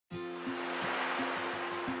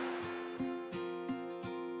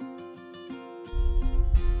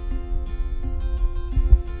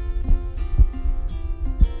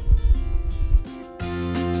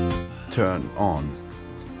turn on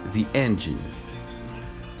the engine,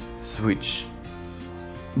 switch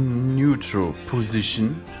neutral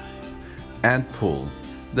position and pull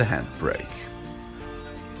the handbrake.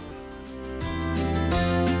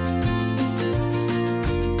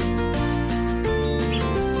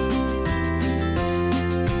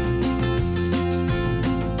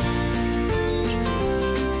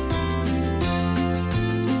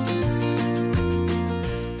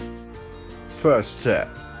 First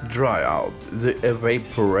step, dry out the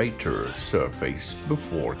evaporator surface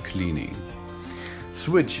before cleaning.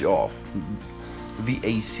 Switch off the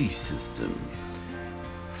AC system.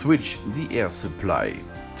 Switch the air supply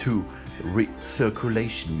to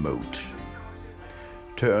recirculation mode.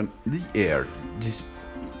 Turn the air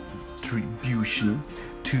distribution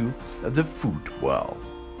to the foot valve.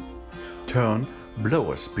 Turn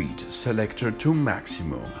blower speed selector to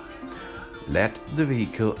maximum. Let the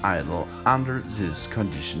vehicle idle under these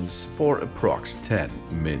conditions for approx 10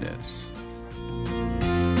 minutes.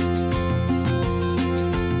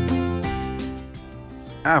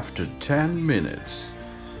 After 10 minutes,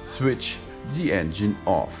 switch the engine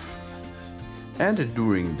off. And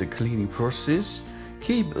during the cleaning process,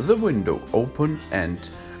 keep the window open and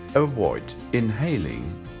avoid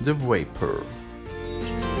inhaling the vapor.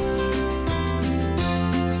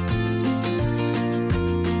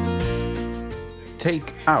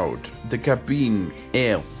 Take out the cabin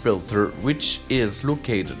air filter, which is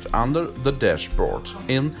located under the dashboard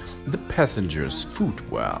in the passenger's foot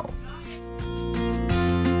valve.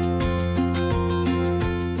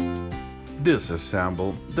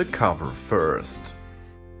 Disassemble the cover first.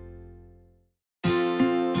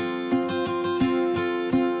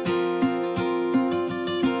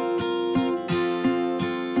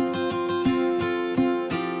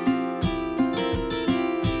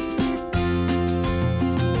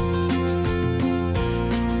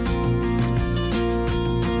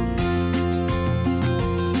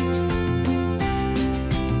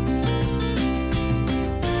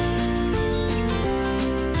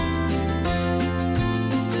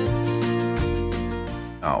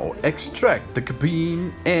 Now extract the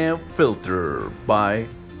cabin air filter by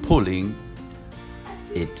pulling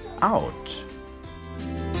it out.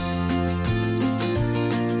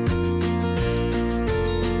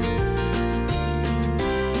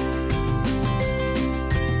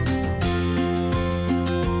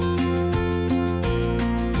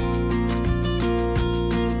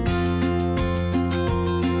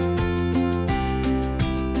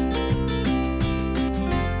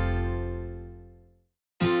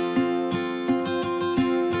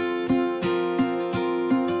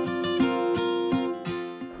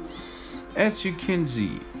 As you can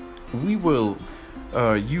see, we will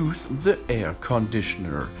use the air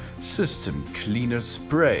conditioner system cleaner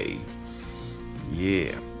spray.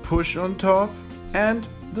 Yeah, push on top and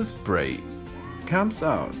the spray comes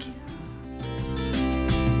out.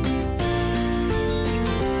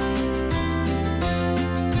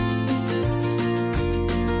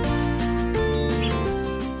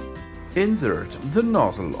 Insert the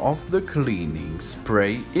nozzle of the cleaning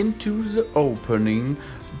spray into the opening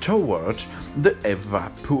toward the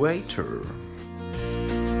evaporator.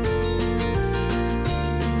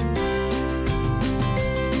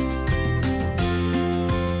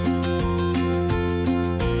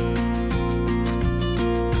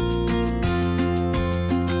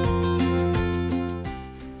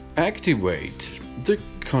 Activate the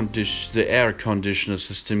air conditioner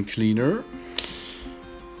system cleaner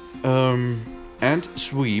and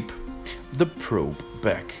sweep the probe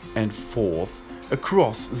back and forth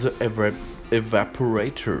across the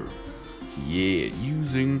evaporator. Yeah,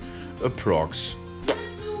 using approx,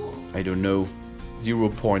 I don't know,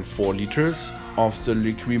 0.4 liters of the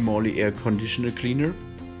liquid moly air conditioner cleaner.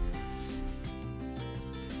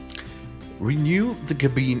 Renew the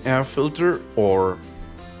cabin air filter or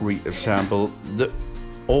reassemble the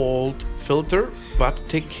old filter, but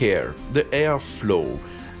take care, the airflow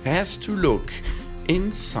has to look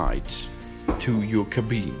inside to your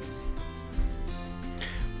cabin.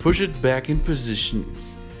 Push it back in position.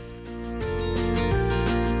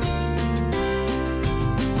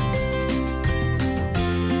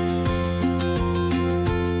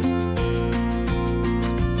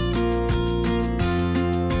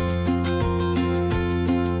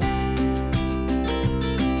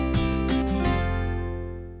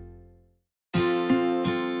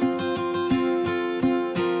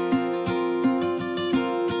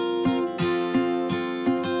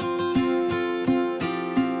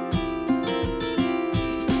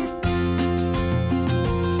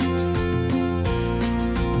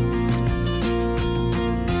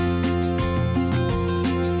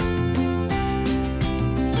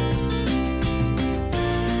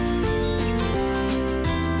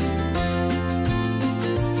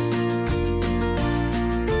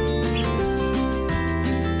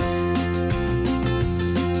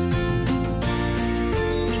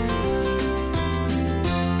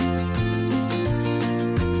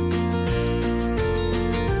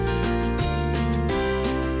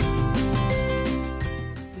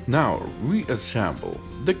 Now reassemble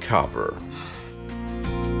the cover.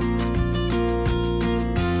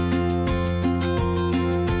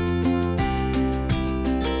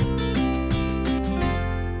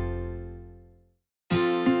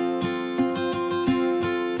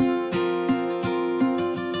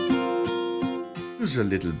 Use a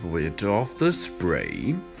little bit of the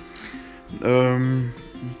spray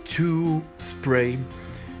to spray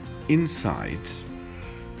inside,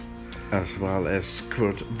 as well as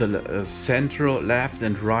squirt the central left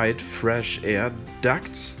and right fresh air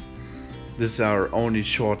ducts. These are only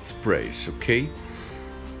short sprays, okay?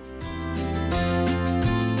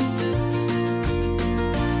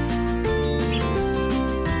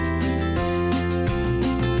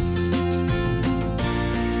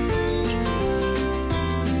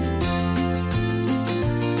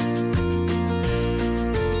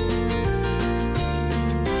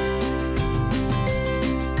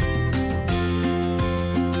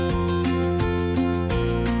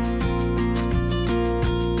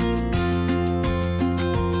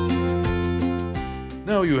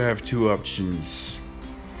 Now you have two options.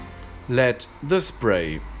 Let the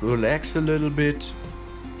spray relax a little bit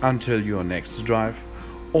until your next drive,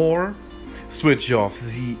 or switch off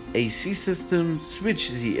the AC system,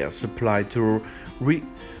 switch the air supply to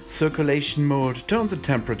recirculation mode, turn the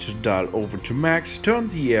temperature dial over to max, turn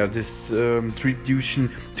the air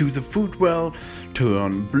distribution to the foot well,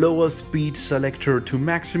 turn blower speed selector to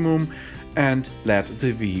maximum, and let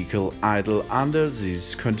the vehicle idle under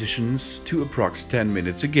these conditions to approx 10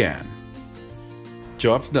 minutes again.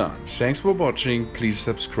 Job's done. Thanks for watching. Please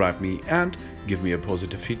subscribe me and give me a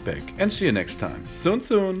positive feedback. And see you next time.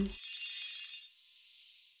 Soon.